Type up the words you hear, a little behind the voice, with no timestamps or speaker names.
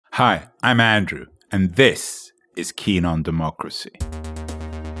Hi, I'm Andrew, and this is Keen on Democracy.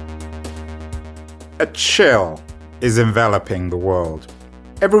 A chill is enveloping the world.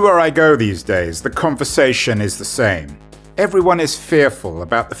 Everywhere I go these days, the conversation is the same. Everyone is fearful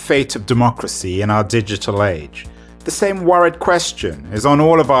about the fate of democracy in our digital age. The same worried question is on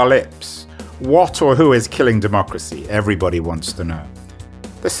all of our lips. What or who is killing democracy? Everybody wants to know.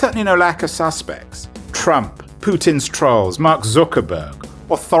 There's certainly no lack of suspects. Trump, Putin's trolls, Mark Zuckerberg,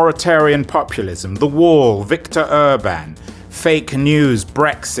 authoritarian populism, the wall, Viktor Orban, fake news,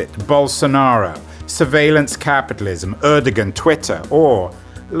 Brexit, Bolsonaro, surveillance capitalism, Erdogan, Twitter, or,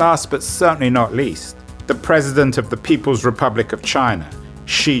 last but certainly not least, the President of the People's Republic of China,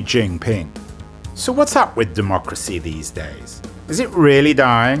 Xi Jinping. So what's up with democracy these days? Is it really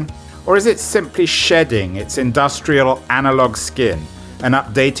dying? Or is it simply shedding its industrial analog skin and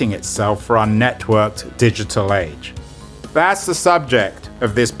updating itself for our networked digital age? That's the subject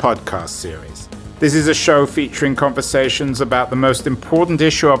of this podcast series. This is a show featuring conversations about the most important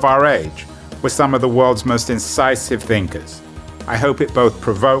issue of our age with some of the world's most incisive thinkers. I hope it both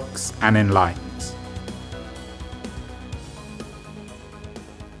provokes and enlightens.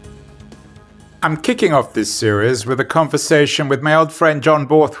 I'm kicking off this series with a conversation with my old friend John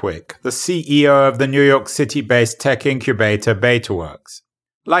Borthwick, the CEO of the New York City-based tech incubator BetaWorks.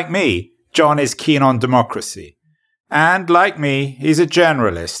 Like me, John is keen on democracy. And like me, he's a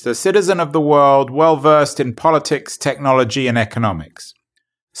generalist, a citizen of the world well-versed in politics, technology, and economics.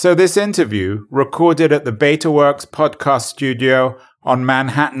 So this interview, recorded at the BetaWorks podcast studio on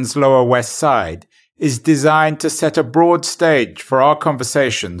Manhattan's Lower West Side, is designed to set a broad stage for our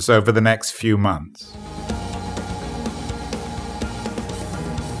conversations over the next few months.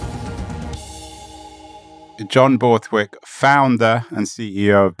 John Borthwick, founder and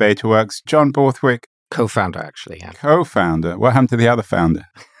CEO of BetaWorks. John Borthwick, co-founder, actually. Yeah. Co-founder. What happened to the other founder?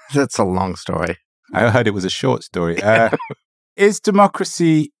 That's a long story. I heard it was a short story. Is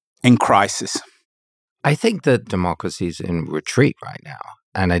democracy in crisis? I think that democracy is in retreat right now,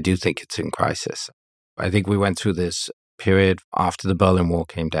 and I do think it's in crisis. I think we went through this period after the Berlin Wall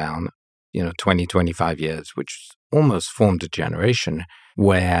came down, 20, 25 years, which almost formed a generation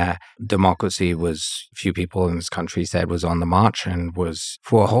where democracy was, few people in this country said, was on the march and was,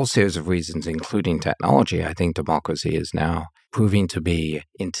 for a whole series of reasons, including technology. I think democracy is now proving to be,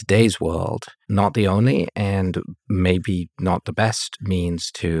 in today's world, not the only and maybe not the best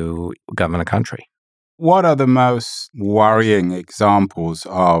means to govern a country. What are the most worrying examples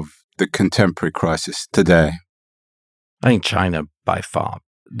of the contemporary crisis today? I think China, by far.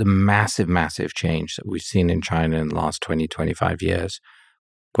 The massive, massive change that we've seen in China in the last 20, 25 years,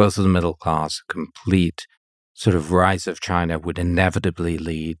 growth of the middle class, complete sort of rise of China would inevitably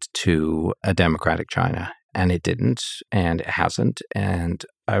lead to a democratic China. And it didn't, and it hasn't. And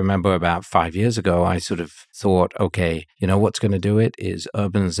I remember about 5 years ago, I sort of thought, okay, what's going to do it is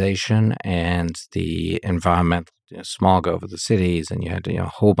urbanization and the environmental smog over the cities. And you had a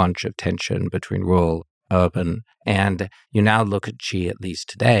whole bunch of tension between rural, urban. And you now look at Xi, at least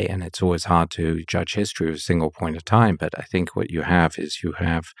today, and it's always hard to judge history at a single point of time. But I think what you have is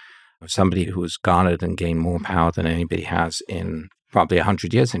somebody who has garnered and gained more power than anybody has in probably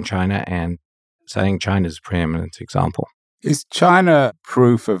 100 years in China. And so I think China's a preeminent example. Is China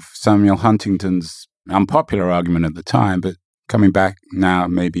proof of Samuel Huntington's unpopular argument at the time, but coming back now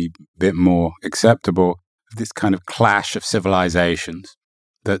maybe a bit more acceptable, this kind of clash of civilizations,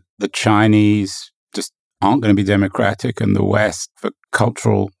 that the Chinese just aren't going to be democratic and the West, for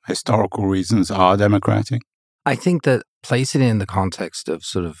cultural, historical reasons, are democratic? I think that place it in the context of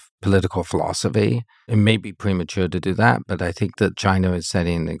sort of political philosophy. It may be premature to do that, but I think that China is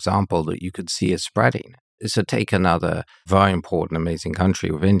setting an example that you could see is spreading. So take another very important, amazing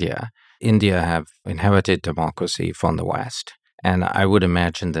country with India. India have inherited democracy from the West. And I would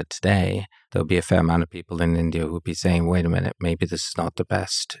imagine that today there'll be a fair amount of people in India who will be saying, wait a minute, maybe this is not the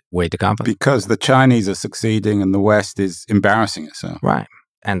best way to govern. Because the Chinese are succeeding and the West is embarrassing itself. Right.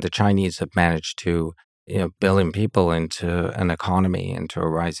 And the Chinese have managed to billion people into an economy, into a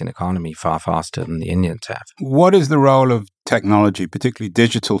rising economy far faster than the Indians have. What is the role of technology, particularly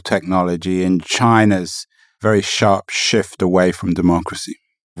digital technology, in China's very sharp shift away from democracy?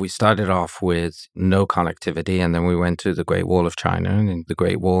 We started off with no connectivity, and then we went to the Great Wall of China, and the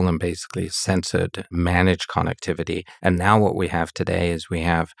Great Wall and basically censored, managed connectivity. And now what we have today is we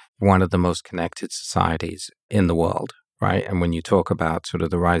have one of the most connected societies in the world. right? And when you talk about sort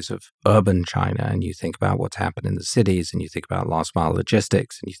of the rise of urban China and you think about what's happened in the cities and you think about last mile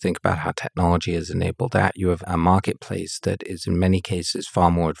logistics and you think about how technology has enabled that, you have a marketplace that is in many cases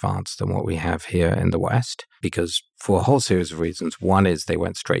far more advanced than what we have here in the West, because for a whole series of reasons. One is they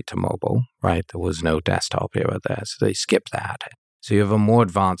went straight to mobile, right? There was no desktop era there, so they skipped that. So you have a more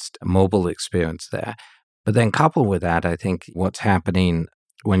advanced mobile experience there. But then coupled with that, I think what's happening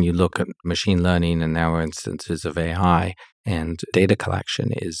when you look at machine learning and now instances of AI and data collection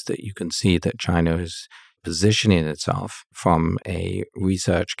is that you can see that China is positioning itself from a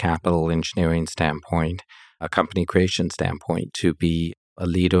research capital engineering standpoint, a company creation standpoint, to be a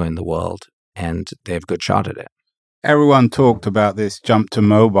leader in the world, and they have a good shot at it. Everyone talked about this jump to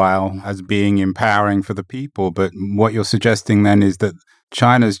mobile as being empowering for the people, but what you're suggesting then is that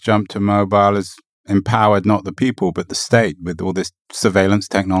China's jump to mobile has empowered not the people, but the state with all this surveillance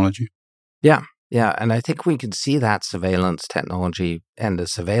technology. Yeah. And I think we can see that surveillance technology and the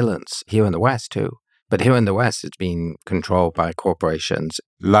surveillance here in the West too. But here in the West, it's being controlled by corporations.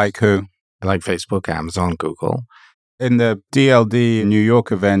 Like who? Like Facebook, Amazon, Google. In the DLD New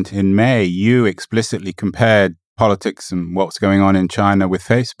York event in May, you explicitly compared politics and what's going on in China with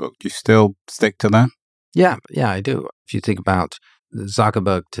Facebook. Do you still stick to that? Yeah, I do. If you think about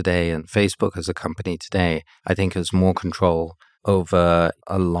Zuckerberg today and Facebook as a company today, I think has more control over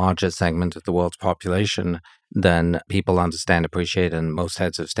a larger segment of the world's population than people understand, appreciate, and most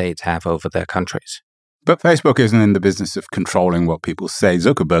heads of states have over their countries. But Facebook isn't in the business of controlling what people say.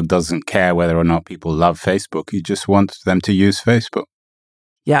 Zuckerberg doesn't care whether or not people love Facebook. He just wants them to use Facebook.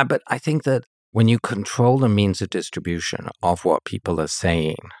 Yeah, but I think that when you control the means of distribution of what people are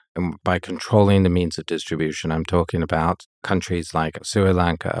saying, and by controlling the means of distribution, I'm talking about countries like Sri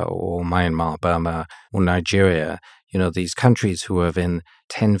Lanka or Myanmar, Burma, or Nigeria, these countries who have in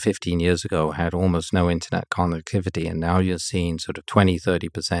 10, 15 years ago had almost no internet connectivity. And now you're seeing sort of 20,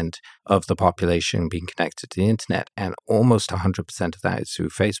 30% of the population being connected to the internet. And almost 100% of that is through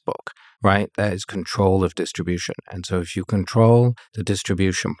Facebook, right? That is control of distribution. And so if you control the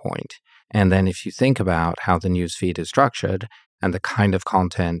distribution point, and then if you think about how the newsfeed is structured and the kind of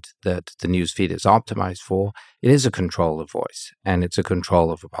content that the newsfeed is optimized for, it is a control of voice and it's a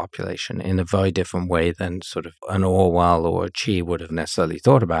control of a population in a very different way than sort of an Orwell or a Xi would have necessarily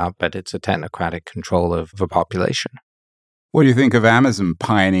thought about, but it's a technocratic control of a population. What do you think of Amazon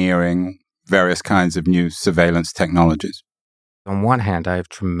pioneering various kinds of new surveillance technologies? On one hand, I have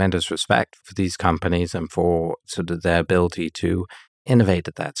tremendous respect for these companies and for sort of their ability to innovate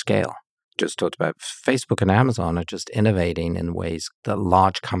at that scale. Just talked about Facebook and Amazon are just innovating in ways that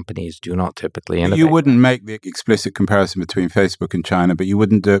large companies do not typically innovate. You wouldn't make the explicit comparison between Facebook and China, but you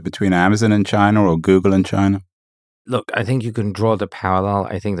wouldn't do it between Amazon and China or Google and China? Look, I think you can draw the parallel.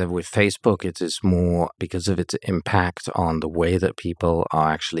 I think that with Facebook, it is more because of its impact on the way that people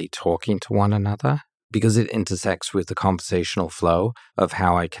are actually talking to one another, because it intersects with the conversational flow of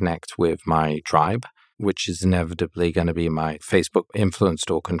how I connect with my tribe, which is inevitably going to be my Facebook influenced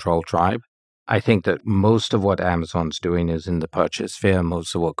or controlled tribe. I think that most of what Amazon's doing is in the purchase sphere.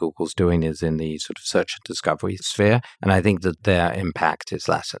 Most of what Google's doing is in the sort of search and discovery sphere. And I think that their impact is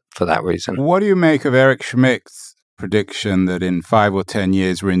lessened for that reason. What do you make of Eric Schmidt's prediction that in 5 or 10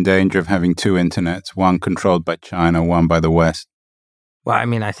 years we're in danger of having two internets, one controlled by China, one by the West? Well, I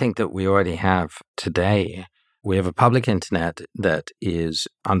mean, I think that we already have today. We have a public internet that is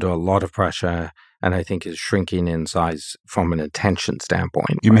under a lot of pressure and I think is shrinking in size from an attention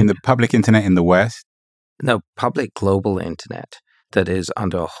standpoint. You mean the public internet in the West? No, public global internet that is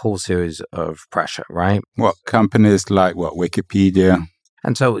under a whole series of pressure, right? What, companies like what, Wikipedia?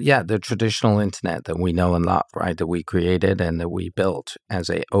 And so, yeah, the traditional internet that we know and love, right, that we created and that we built as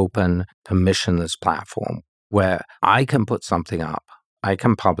an open, permissionless platform where I can put something up, I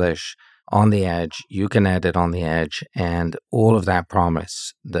can publish on the edge, you can edit on the edge, and all of that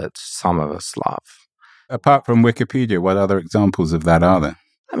promise that some of us love. Apart from Wikipedia, what other examples of that are there?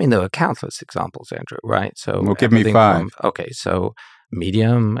 I mean, there are countless examples, Andrew, right? So, well, give me 5. So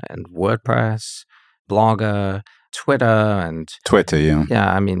Medium and WordPress, Blogger, Twitter and... Twitter, yeah.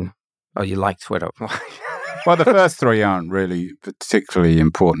 Yeah, I mean, you like Twitter. Well, the first 3 aren't really particularly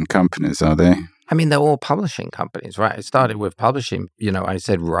important companies, are they? I mean, they're all publishing companies, right? I started with publishing, I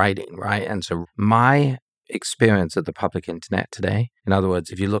said writing, right? And so my experience of the public internet today, in other words,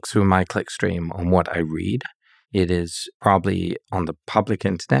 if you look through my clickstream on what I read, it is probably on the public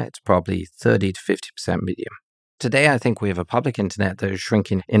internet, it's probably 30 to 50% Medium. Today, I think we have a public internet that is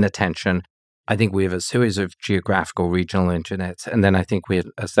shrinking in attention. I think we have a series of geographical regional internets, and then I think we have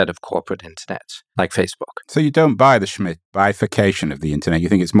a set of corporate internets, like Facebook. So you don't buy the Schmidt bifurcation of the internet? You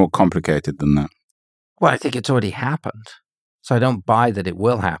think it's more complicated than that? Well, I think it's already happened. So I don't buy that it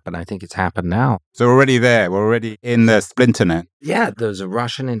will happen. I think it's happened now. So we're already there. We're already in the splinternet. Yeah, there's a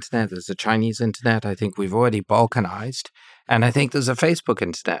Russian internet. There's a Chinese internet. I think we've already balkanized. And I think there's a Facebook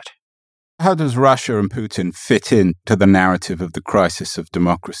internet. How does Russia and Putin fit into the narrative of the crisis of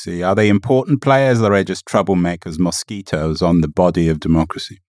democracy? Are they important players or are they just troublemakers, mosquitoes on the body of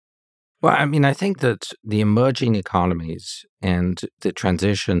democracy? Well, I mean, I think that the emerging economies and the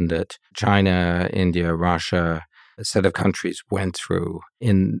transition that China, India, Russia, a set of countries went through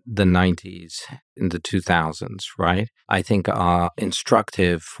in the 90s, in the 2000s, right? I think are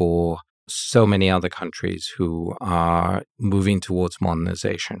instructive for so many other countries who are moving towards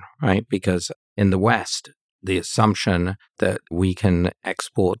modernization, right? Because in the West, the assumption that we can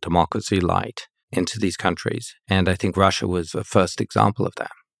export democracy light into these countries, and I think Russia was the first example of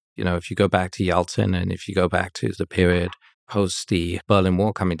that. You know, if you go back to Yeltsin and if you go back to the period post the Berlin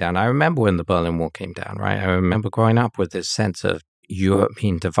Wall coming down, I remember when the Berlin Wall came down, right? I remember growing up with this sense of Europe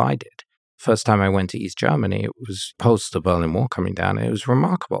being divided. First time I went to East Germany, it was post the Berlin Wall coming down. It was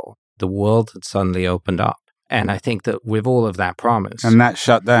remarkable. The world had suddenly opened up. And I think that with all of that promise... And that's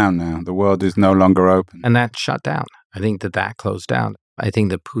shut down now. The world is no longer open. And that shut down. I think that closed down. I think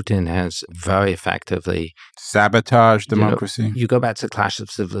that Putin has very effectively sabotaged democracy. You go back to Clash of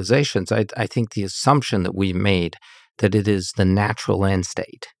Civilizations. I think the assumption that we made that it is the natural end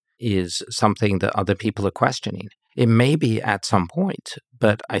state is something that other people are questioning. It may be at some point,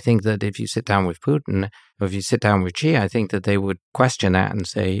 but I think that if you sit down with Putin or if you sit down with Xi, I think that they would question that and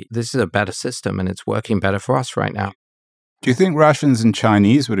say, this is a better system and it's working better for us right now. Do you think Russians and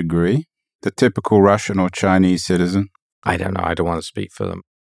Chinese would agree? The typical Russian or Chinese citizen? I don't know. I don't want to speak for them.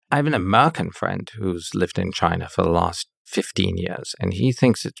 I have an American friend who's lived in China for the last 15 years, and he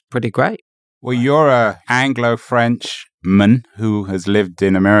thinks it's pretty great. Well, you're an Anglo-Frenchman who has lived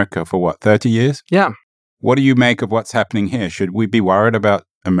in America for, 30 years? Yeah. What do you make of what's happening here? Should we be worried about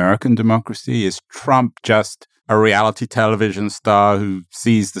American democracy? Is Trump just a reality television star who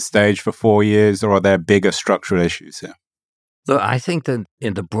sees the stage for 4 years, or are there bigger structural issues here? Look, I think that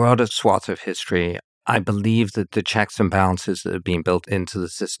in the broader swath of history, I believe that the checks and balances that are being built into the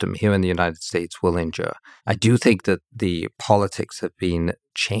system here in the United States will endure. I do think that the politics have been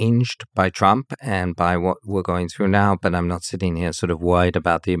changed by Trump and by what we're going through now, but I'm not sitting here sort of worried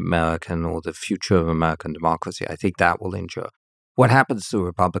about the American or the future of American democracy. I think that will endure. What happens to the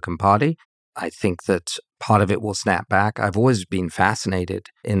Republican Party? I think that part of it will snap back. I've always been fascinated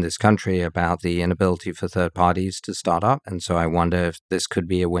in this country about the inability for third parties to start up. And so I wonder if this could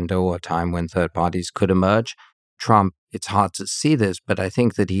be a window or a time when third parties could emerge. Trump, it's hard to see this, but I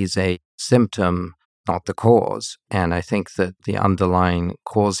think that he's a symptom, not the cause. And I think that the underlying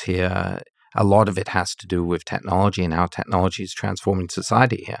cause here, a lot of it has to do with technology and how technology is transforming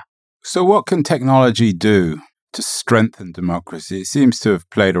society here. So what can technology do to strengthen democracy? It seems to have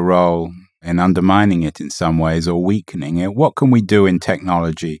played a role in undermining it in some ways or weakening it. What can we do in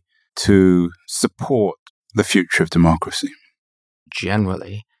technology to support the future of democracy?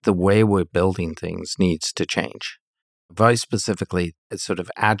 Generally, the way we're building things needs to change. Very specifically, it's sort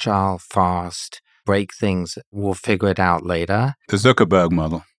of agile, fast, break things, we'll figure it out later. The Zuckerberg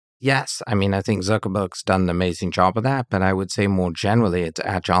model. Yes, I mean, I think Zuckerberg's done an amazing job of that, but I would say more generally, it's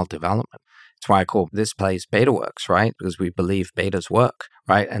agile development. That's why I call this place BetaWorks, right? Because we believe betas work,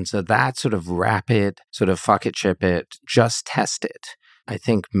 right? And so that sort of rapid, sort of fuck it, ship it, just test it. I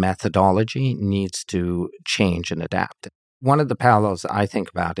think methodology needs to change and adapt. One of the parallels I think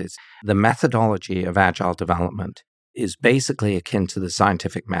about is the methodology of agile development is basically akin to the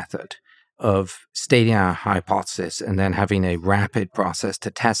scientific method of stating a hypothesis and then having a rapid process to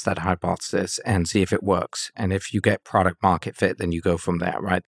test that hypothesis and see if it works. And if you get product market fit, then you go from there,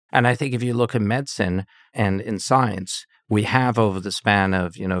 right? And I think if you look at medicine and in science, we have over the span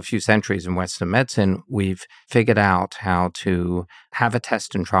of, a few centuries in Western medicine, we've figured out how to have a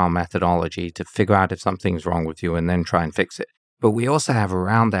test and trial methodology to figure out if something's wrong with you and then try and fix it. But we also have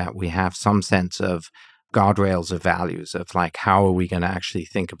around that, we have some sense of guardrails of values of like, how are we going to actually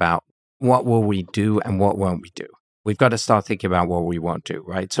think about what will we do and what won't we do? We've got to start thinking about what we won't do,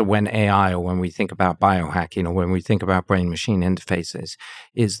 right? So when AI or when we think about biohacking or when we think about brain-machine interfaces,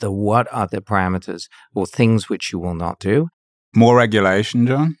 is the what are the parameters or things which you will not do? More regulation,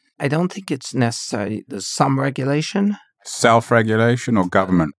 John? I don't think it's necessary. There's some regulation. Self-regulation or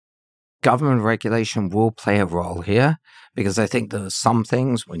government? Government regulation will play a role here because I think there are some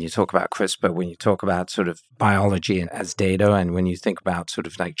things when you talk about CRISPR, when you talk about sort of biology as data, and when you think about sort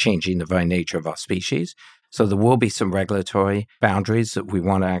of like changing the very nature of our species. So there will be some regulatory boundaries that we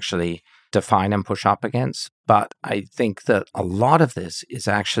want to actually define and push up against. But I think that a lot of this is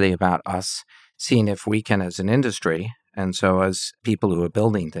actually about us seeing if we can, as an industry, and so as people who are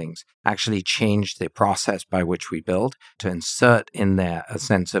building things, actually change the process by which we build to insert in there a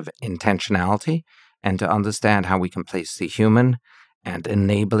sense of intentionality and to understand how we can place the human and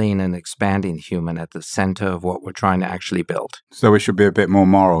enabling and expanding the human at the center of what we're trying to actually build. So we should be a bit more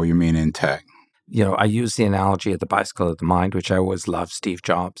moral, you mean, in tech? I use the analogy of the bicycle of the mind, which I always love, Steve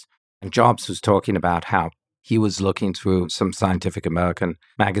Jobs. And Jobs was talking about how he was looking through some Scientific American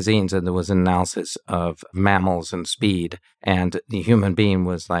magazines, and there was an analysis of mammals and speed. And the human being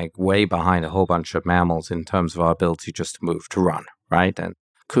was like way behind a whole bunch of mammals in terms of our ability just to move, to run, right? And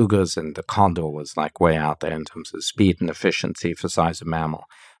cougars and the condor was like way out there in terms of speed and efficiency for size of mammal.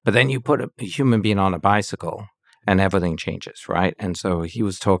 But then you put a human being on a bicycle and everything changes, right? And so he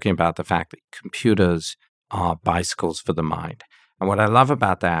was talking about the fact that computers are bicycles for the mind. And what I love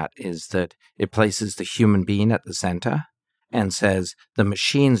about that is that it places the human being at the center and says the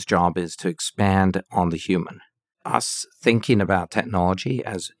machine's job is to expand on the human. Us thinking about technology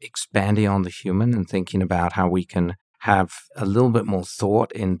as expanding on the human and thinking about how we can have a little bit more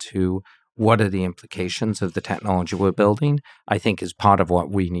thought into what are the implications of the technology we're building, I think is part of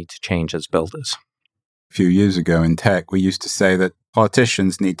what we need to change as builders. A few years ago in tech, we used to say that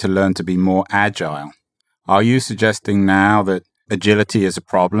politicians need to learn to be more agile. Are you suggesting now that agility is a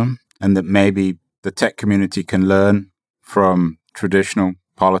problem and that maybe the tech community can learn from traditional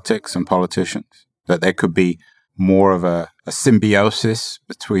politics and politicians? That there could be more of a symbiosis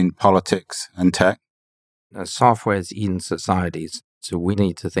between politics and tech? Software is eating societies, so we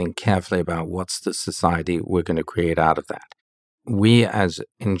need to think carefully about what's the society we're going to create out of that. We as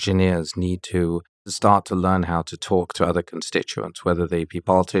engineers need to start to learn how to talk to other constituents, whether they be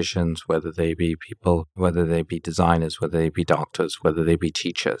politicians, whether they be people, whether they be designers, whether they be doctors, whether they be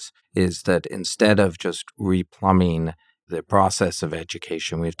teachers, is that instead of just replumbing the process of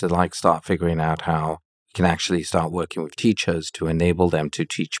education, we have to start figuring out how we can actually start working with teachers to enable them to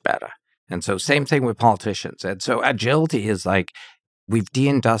teach better. And so same thing with politicians. And so agility is we've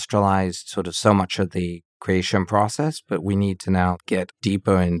deindustrialized sort of so much of the creation process, but we need to now get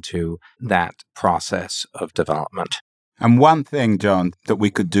deeper into that process of development. And one thing, John, that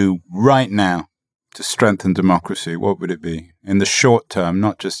we could do right now to strengthen democracy, what would it be? In the short term,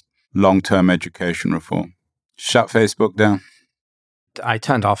 not just long-term education reform. Shut Facebook down. I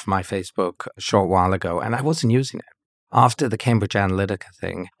turned off my Facebook a short while ago, and I wasn't using it. After the Cambridge Analytica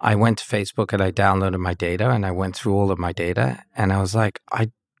thing, I went to Facebook and I downloaded my data and I went through all of my data and I was like,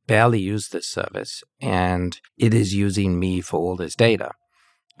 I barely use this service and it is using me for all this data.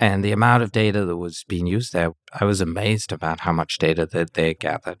 And the amount of data that was being used there, I was amazed about how much data that they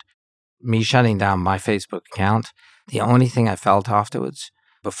gathered. Me shutting down my Facebook account, the only thing I felt afterwards,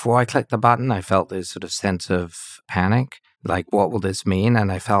 before I clicked the button, I felt this sort of sense of panic, what will this mean? And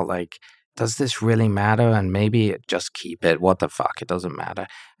I felt does this really matter? And maybe just keep it. What the fuck? It doesn't matter.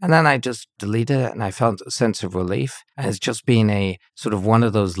 And then I just deleted it and I felt a sense of relief as just being a sort of one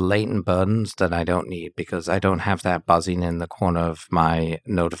of those latent burdens that I don't need because I don't have that buzzing in the corner of my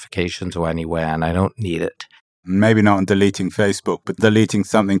notifications or anywhere and I don't need it. Maybe not on deleting Facebook, but deleting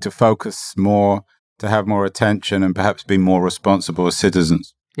something to focus more, to have more attention and perhaps be more responsible as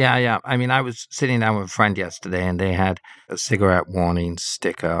citizens. Yeah. I mean, I was sitting down with a friend yesterday and they had a cigarette warning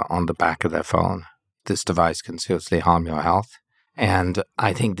sticker on the back of their phone. This device can seriously harm your health. And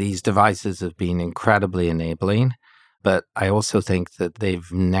I think these devices have been incredibly enabling, but I also think that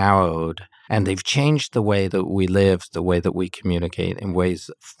they've narrowed and they've changed the way that we live, the way that we communicate in ways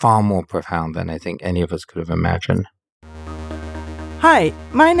far more profound than I think any of us could have imagined. Hi,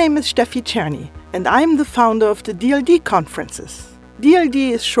 my name is Steffi Czerny, and I'm the founder of the DLD conferences. DLD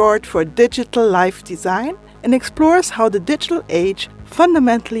is short for Digital Life Design and explores how the digital age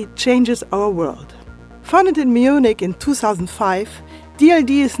fundamentally changes our world. Founded in Munich in 2005, DLD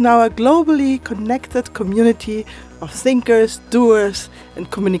is now a globally connected community of thinkers, doers,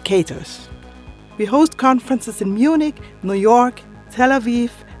 and communicators. We host conferences in Munich, New York, Tel Aviv,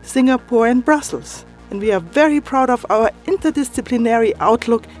 Singapore, and Brussels. And we are very proud of our interdisciplinary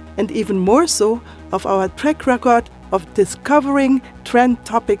outlook and even more so of our track record of discovering trend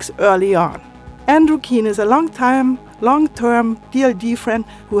topics early on. Andrew Keen is a long-term DLD friend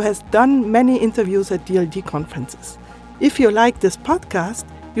who has done many interviews at DLD conferences. If you like this podcast,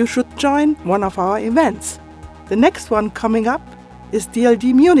 you should join one of our events. The next one coming up is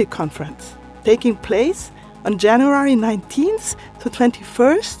DLD Munich Conference, taking place on January 19th to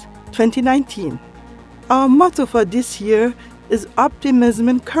 21st, 2019. Our motto for this year is optimism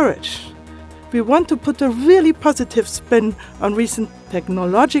and courage. We want to put a really positive spin on recent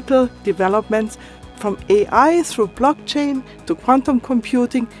technological developments from AI through blockchain to quantum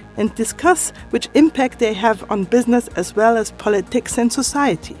computing and discuss which impact they have on business as well as politics and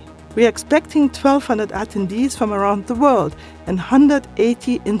society. We are expecting 1,200 attendees from around the world and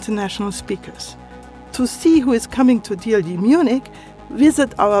 180 international speakers. To see who is coming to DLD Munich,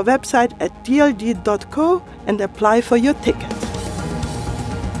 visit our website at dld.co and apply for your ticket.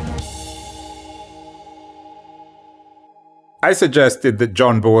 I suggested that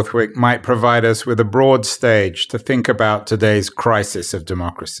John Borthwick might provide us with a broad stage to think about today's crisis of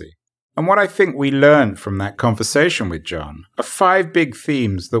democracy. And what I think we learned from that conversation with John are 5 big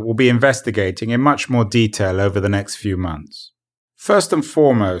themes that we'll be investigating in much more detail over the next few months. First and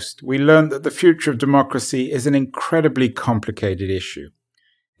foremost, we learned that the future of democracy is an incredibly complicated issue.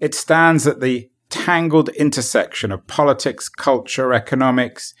 It stands at the tangled intersection of politics, culture,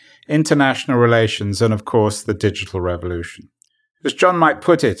 economics, international relations, and of course the digital revolution. As John might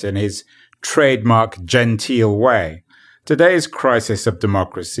put it in his trademark genteel way, today's crisis of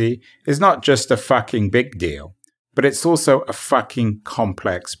democracy is not just a fucking big deal, but it's also a fucking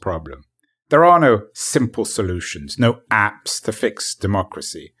complex problem. There are no simple solutions, no apps to fix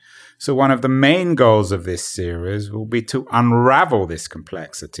democracy. So one of the main goals of this series will be to unravel this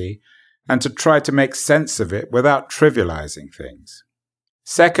complexity and to try to make sense of it without trivializing things.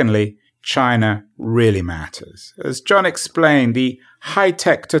 Secondly, China really matters. As John explained, the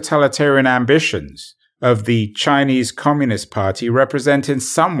high-tech totalitarian ambitions of the Chinese Communist Party represent in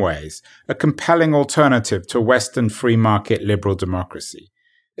some ways a compelling alternative to Western free market liberal democracy.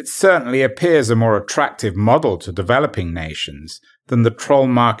 It certainly appears a more attractive model to developing nations than the troll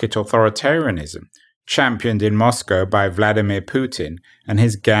market authoritarianism championed in Moscow by Vladimir Putin and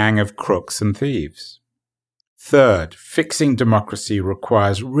his gang of crooks and thieves. Third, fixing democracy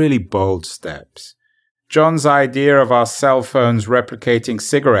requires really bold steps. John's idea of our cell phones replicating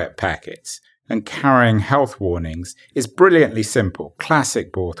cigarette packets and carrying health warnings is brilliantly simple,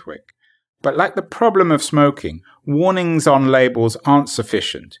 classic Borthwick. But like the problem of smoking, warnings on labels aren't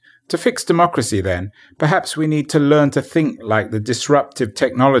sufficient. To fix democracy, then, perhaps we need to learn to think like the disruptive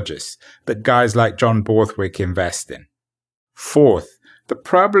technologists that guys like John Borthwick invest in. Fourth, the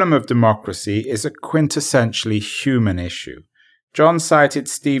problem of democracy is a quintessentially human issue. John cited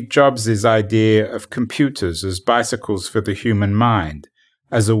Steve Jobs' idea of computers as bicycles for the human mind,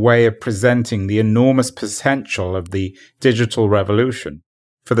 as a way of presenting the enormous potential of the digital revolution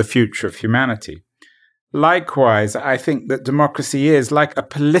for the future of humanity. Likewise, I think that democracy is, like a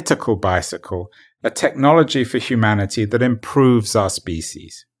political bicycle, a technology for humanity that improves our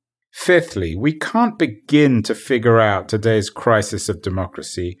species. Fifthly, we can't begin to figure out today's crisis of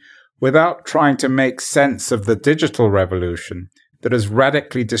democracy without trying to make sense of the digital revolution that has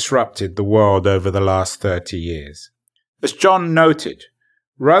radically disrupted the world over the last 30 years. As John noted,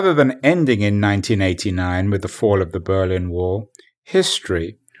 rather than ending in 1989 with the fall of the Berlin Wall,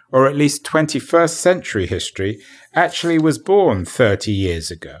 history, or at least 21st century history, actually was born 30 years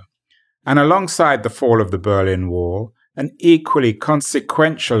ago. And alongside the fall of the Berlin Wall, an equally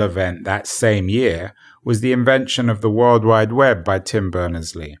consequential event that same year was the invention of the World Wide Web by Tim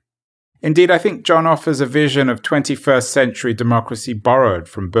Berners-Lee. Indeed, I think John offers a vision of 21st century democracy borrowed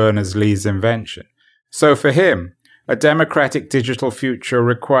from Berners-Lee's invention. So for him, a democratic digital future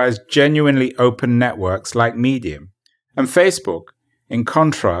requires genuinely open networks like Medium. And Facebook, in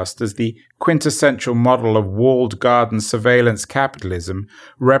contrast, as the quintessential model of walled garden surveillance capitalism,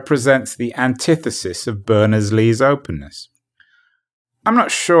 represents the antithesis of Berners-Lee's openness. I'm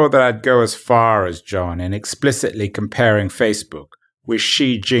not sure that I'd go as far as John in explicitly comparing Facebook with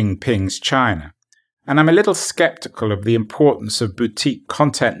Xi Jinping's China, and I'm a little skeptical of the importance of boutique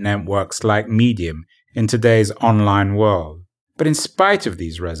content networks like Medium in today's online world. But in spite of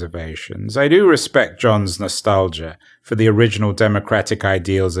these reservations, I do respect John's nostalgia for the original democratic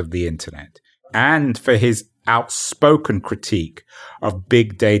ideals of the internet, and for his outspoken critique of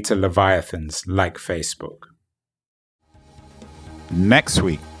big data leviathans like Facebook. Next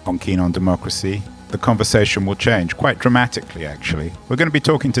week on Keen on Democracy, the conversation will change quite dramatically, actually. We're going to be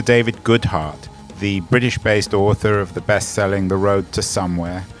talking to David Goodhart, the British-based author of the best-selling The Road to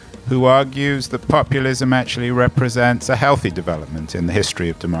Somewhere, who argues that populism actually represents a healthy development in the history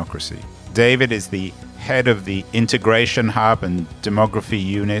of democracy. David is the head of the Integration Hub and Demography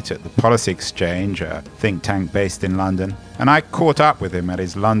Unit at the Policy Exchange, a think tank based in London. And I caught up with him at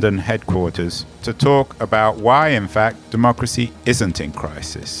his London headquarters to talk about why, in fact, democracy isn't in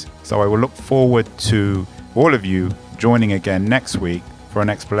crisis. So I will look forward to all of you joining again next week for an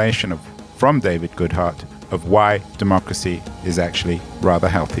explanation from David Goodhart of why democracy is actually rather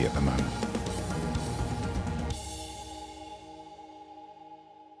healthy at the moment.